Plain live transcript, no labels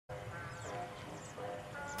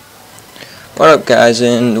What up, guys,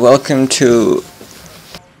 and welcome to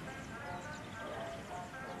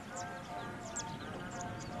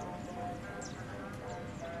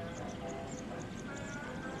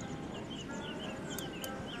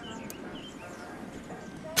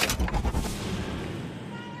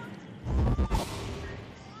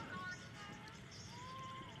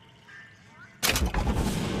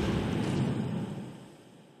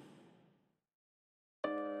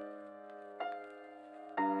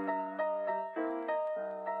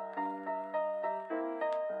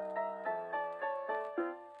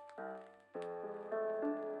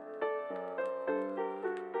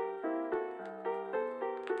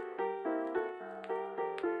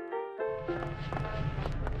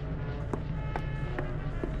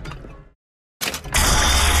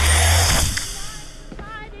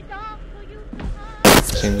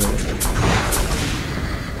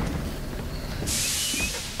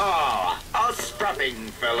A strapping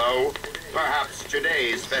fellow. Perhaps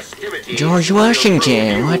today's festivities. George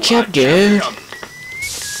Washington. What's up, dude?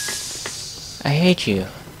 I hate you.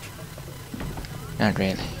 Not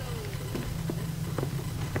really.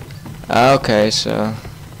 Okay, so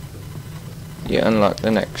you unlock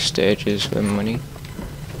the next stages with money.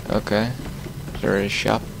 Okay. Is there a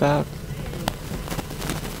shop about?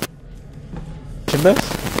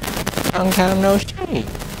 Long time no see.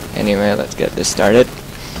 Anyway, let's get this started.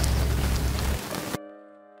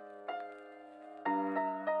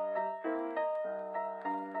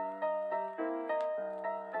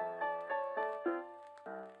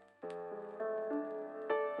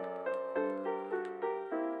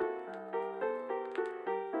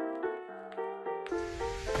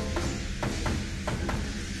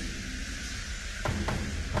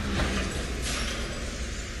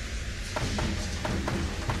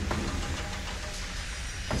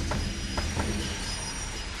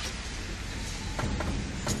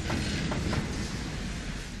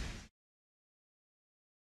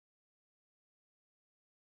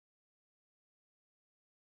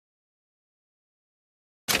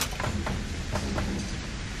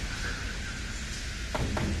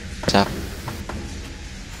 Up.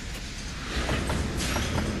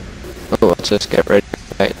 Oh, let's just get ready.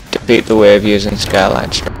 Right, defeat the wave using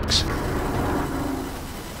skyline strikes.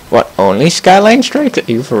 What? Only skyline strikes? Are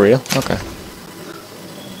you for real? Okay.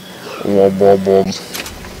 Wob wob wob.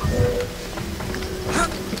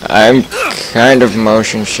 I'm kind of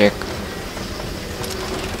motion sick.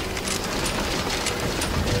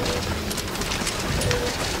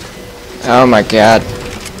 Oh my god.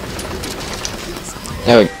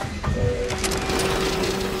 There we go.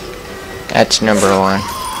 That's number one.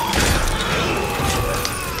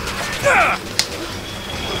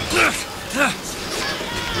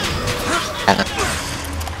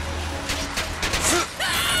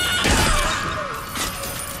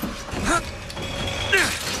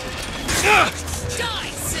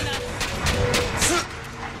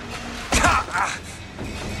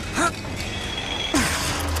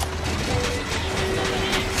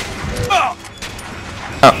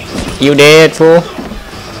 Oh, you dead, fool?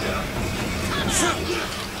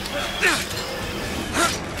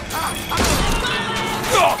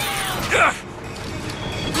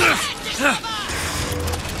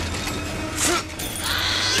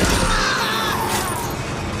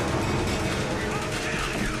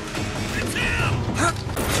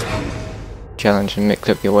 Challenge and mix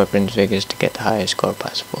up your weapons figures to get the highest score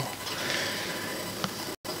possible.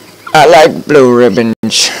 I like blue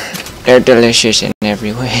ribbons. They're delicious in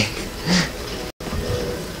every way.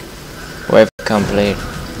 Wave complete.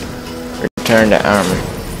 Return to armor.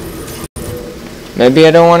 Maybe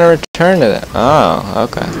I don't want to return to that. Oh,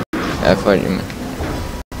 okay. That's what you meant.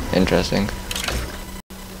 Interesting.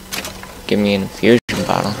 Give me an infusion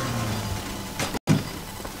bottle.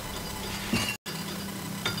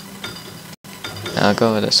 I'll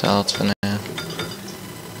go with the salts for now.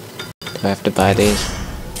 Do I have to buy these?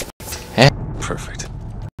 Eh? Perfect.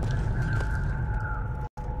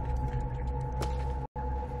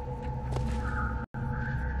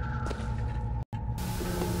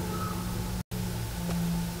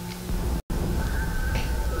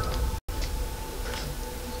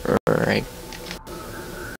 Right.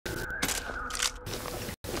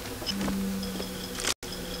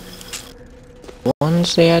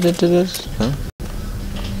 Ones they added to this? Huh?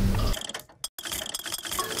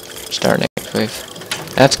 Start next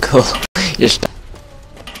wave. That's cool. Just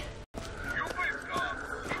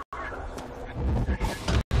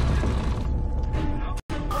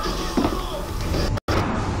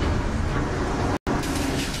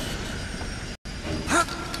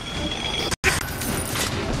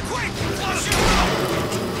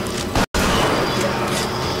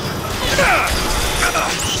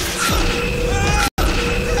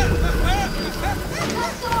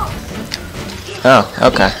Oh,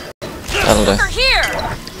 okay. That'll do. Over here.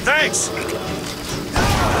 Thanks.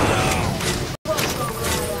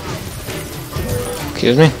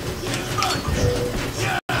 Excuse me?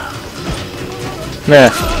 Nah.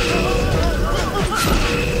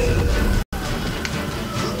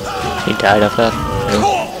 He died of that. Really?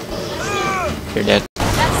 You're dead.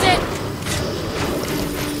 That's it.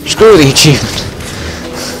 Screw the achievement.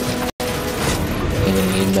 Even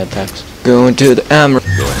need med packs. Going to the armor.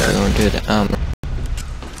 Going to the armor.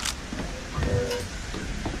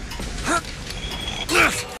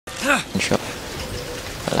 Sure.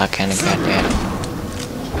 Well, I kinda got that.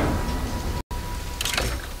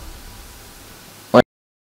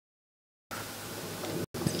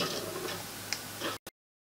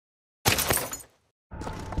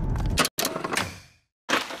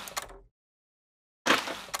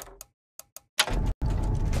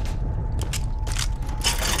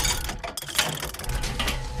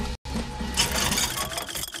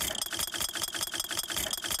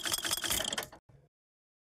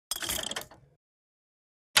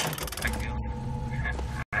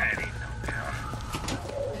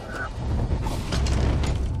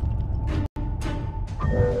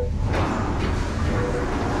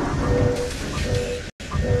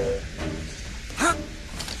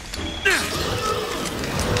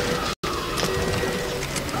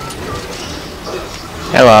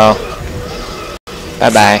 Hello.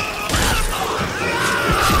 Bye-bye.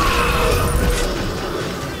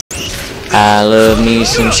 I love me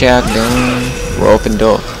some shotgun. We're open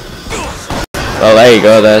door. Well, there you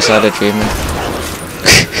go. That's that achievement.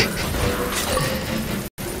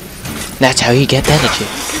 That's how you get that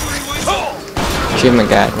achievement. Achievement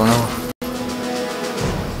guide. Wow.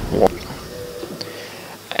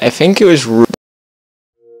 I think it was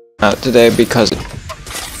out today because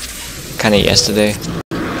kind of yesterday.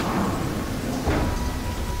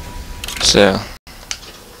 So,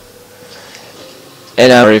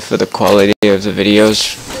 and I'm sorry for the quality of the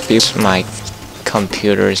videos because my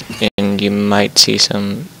computer's and you might see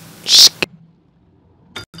some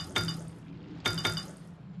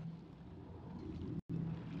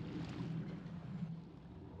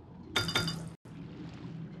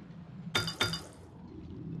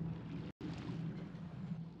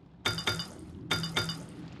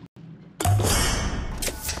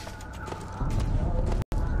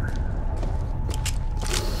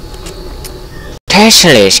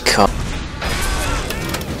Tesla's car.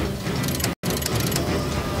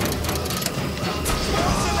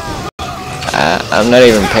 I'm not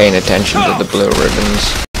even paying attention to the blue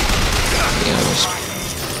ribbons. To be honest.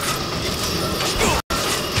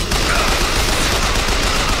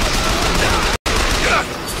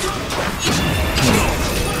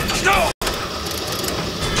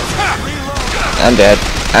 I'm dead.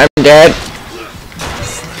 I'm dead.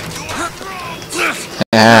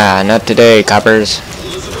 Ah, not today, coppers.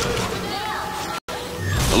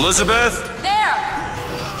 Elizabeth? There.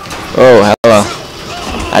 Oh, hello.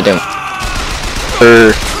 I don't.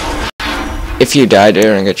 If you die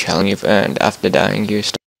during a challenge and after dying you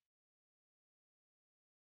start.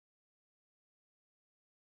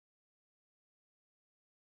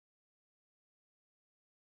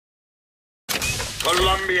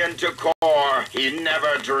 Colombian to core, he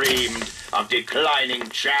never dreamed of declining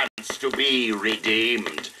chance to be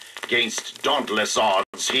redeemed. Against dauntless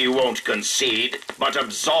odds, he won't concede, but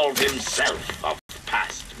absolve himself of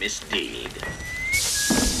past misdeed.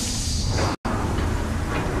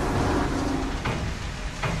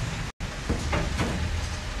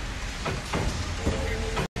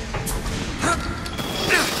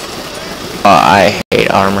 Oh, I hate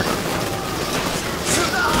armor.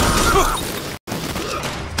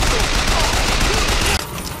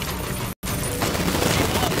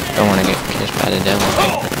 Don't want to get kissed by the devil.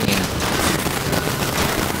 Yeah.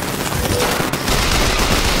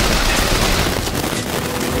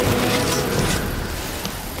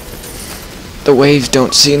 The waves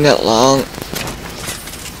don't seem that long.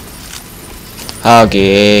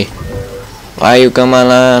 Okay. Why you come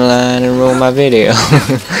online and ruin my video?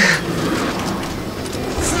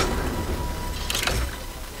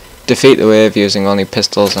 Defeat the wave using only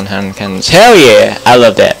pistols and hand cannons. Hell yeah! I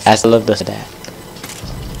love that. I love this.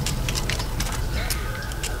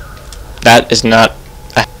 That is not.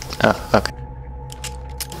 Oh, okay.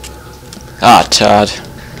 Ah, Todd.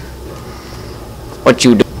 What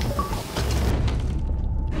you do?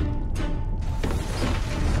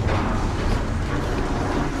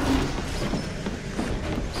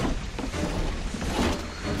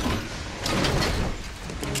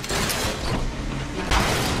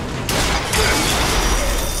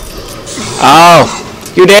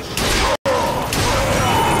 Oh, you did.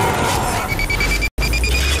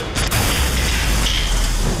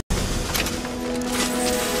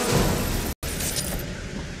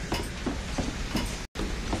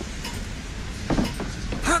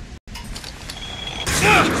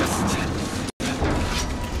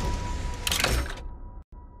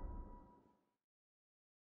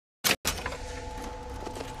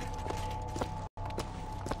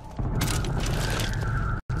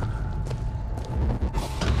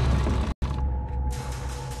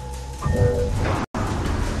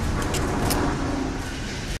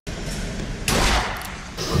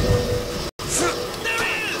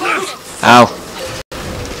 Ow.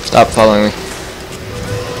 Stop following me.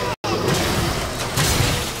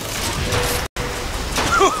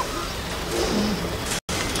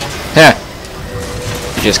 Heh.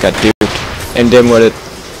 You just got duped. And dim-witted.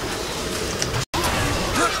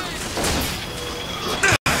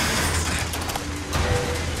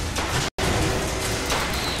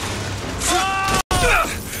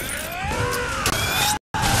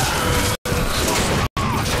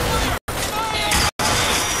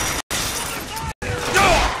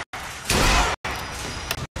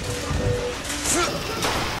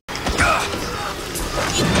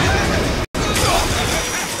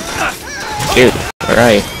 Dude,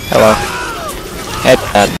 alright, hello. Head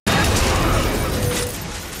that.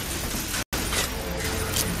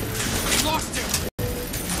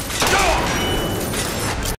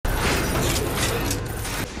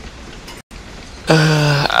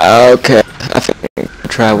 Okay, I think I'll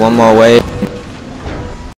try one more wave.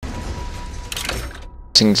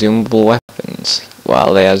 Using zoomable weapons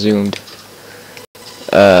while they are zoomed.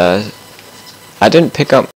 I didn't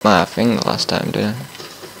pick up my thing the last time, did I?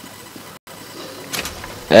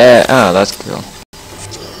 Oh, that's cool.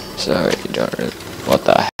 So, you don't really... What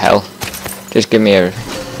the hell? Just give me everything.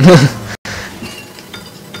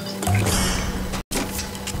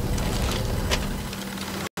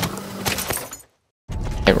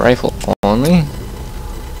 A rifle only?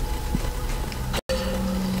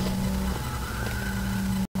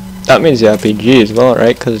 That means the RPG as well,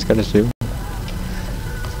 right? Because it's got a zoom.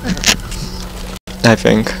 I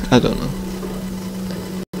think. I don't know.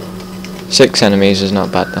 6 enemies is not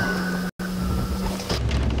bad though.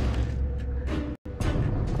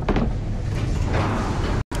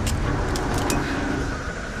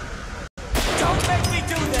 Don't make me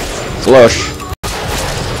do this. Flush.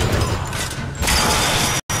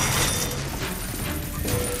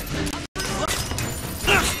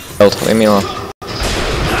 Leave me alone.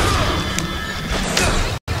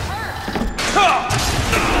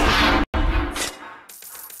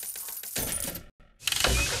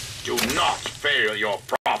 Do not fail your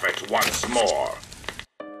prophet once more.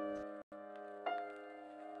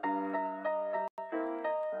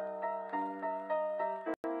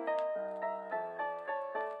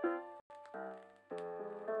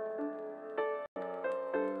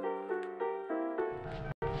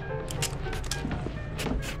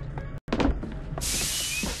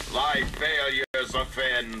 Thy failures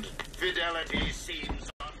offend. Fidelity seems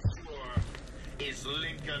unsure. Is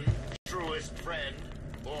Lincoln truest friend,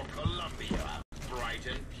 or Columbia bright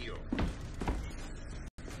and pure?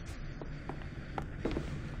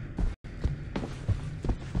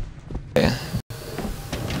 Yeah.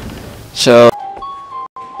 So,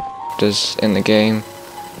 just in the game.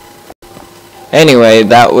 Anyway,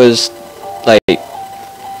 that was like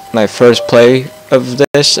my first play of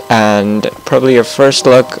this, and probably a first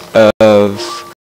look of